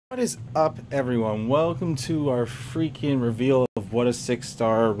What is up, everyone? Welcome to our freaking reveal of what a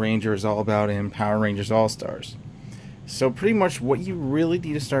 6-star Ranger is all about in Power Rangers All-Stars. So pretty much what you really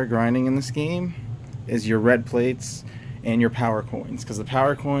need to start grinding in this game is your red plates and your power coins, because the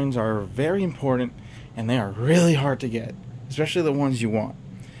power coins are very important and they are really hard to get, especially the ones you want.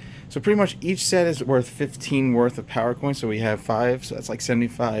 So pretty much each set is worth 15 worth of power coins, so we have 5, so that's like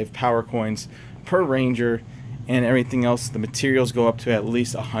 75 power coins per Ranger. And everything else, the materials go up to at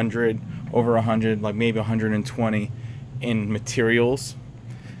least 100, over 100, like maybe 120 in materials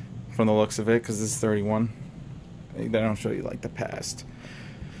from the looks of it, because this is 31. They don't show you like the past.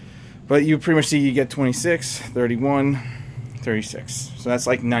 But you pretty much see you get 26, 31, 36. So that's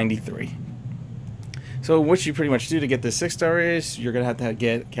like 93. So what you pretty much do to get this 6-star is you're going to have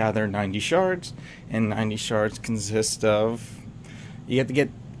to gather 90 shards. And 90 shards consist of, you have to get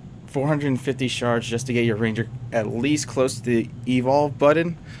 450 shards just to get your Ranger at least close to the evolve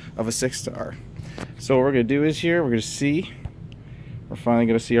button of a 6-star. So what we're going to do is here, we're finally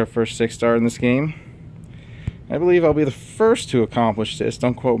going to see our first 6-star in this game. I believe I'll be the first to accomplish this,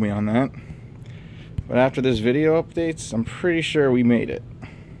 don't quote me on that. But after this video updates, I'm pretty sure we made it.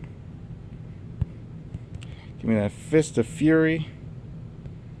 Give me that Fist of Fury.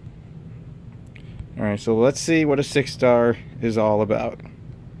 Alright, so let's see what a 6-star is all about.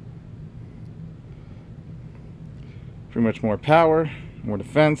 Pretty much more power, more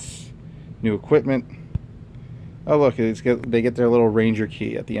defense, new equipment. Oh look, they get their little Ranger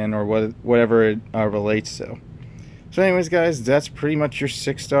key at the end, or whatever it relates to. So anyways guys, that's pretty much your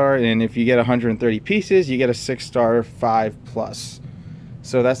 6-star, and if you get 130 pieces, you get a 6-star 5+.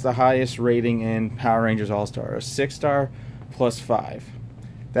 So that's the highest rating in Power Rangers All-Star, a 6-star plus 5.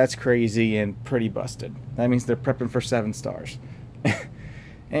 That's crazy and pretty busted. That means they're prepping for 7 stars.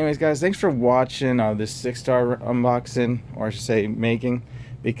 Anyways, guys, thanks for watching this 6-star unboxing, or I should say making,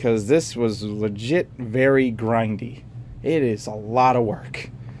 because this was legit very grindy. It is a lot of work.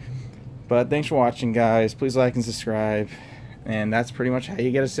 But thanks for watching, guys. Please like and subscribe. And that's pretty much how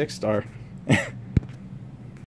you get a 6-star.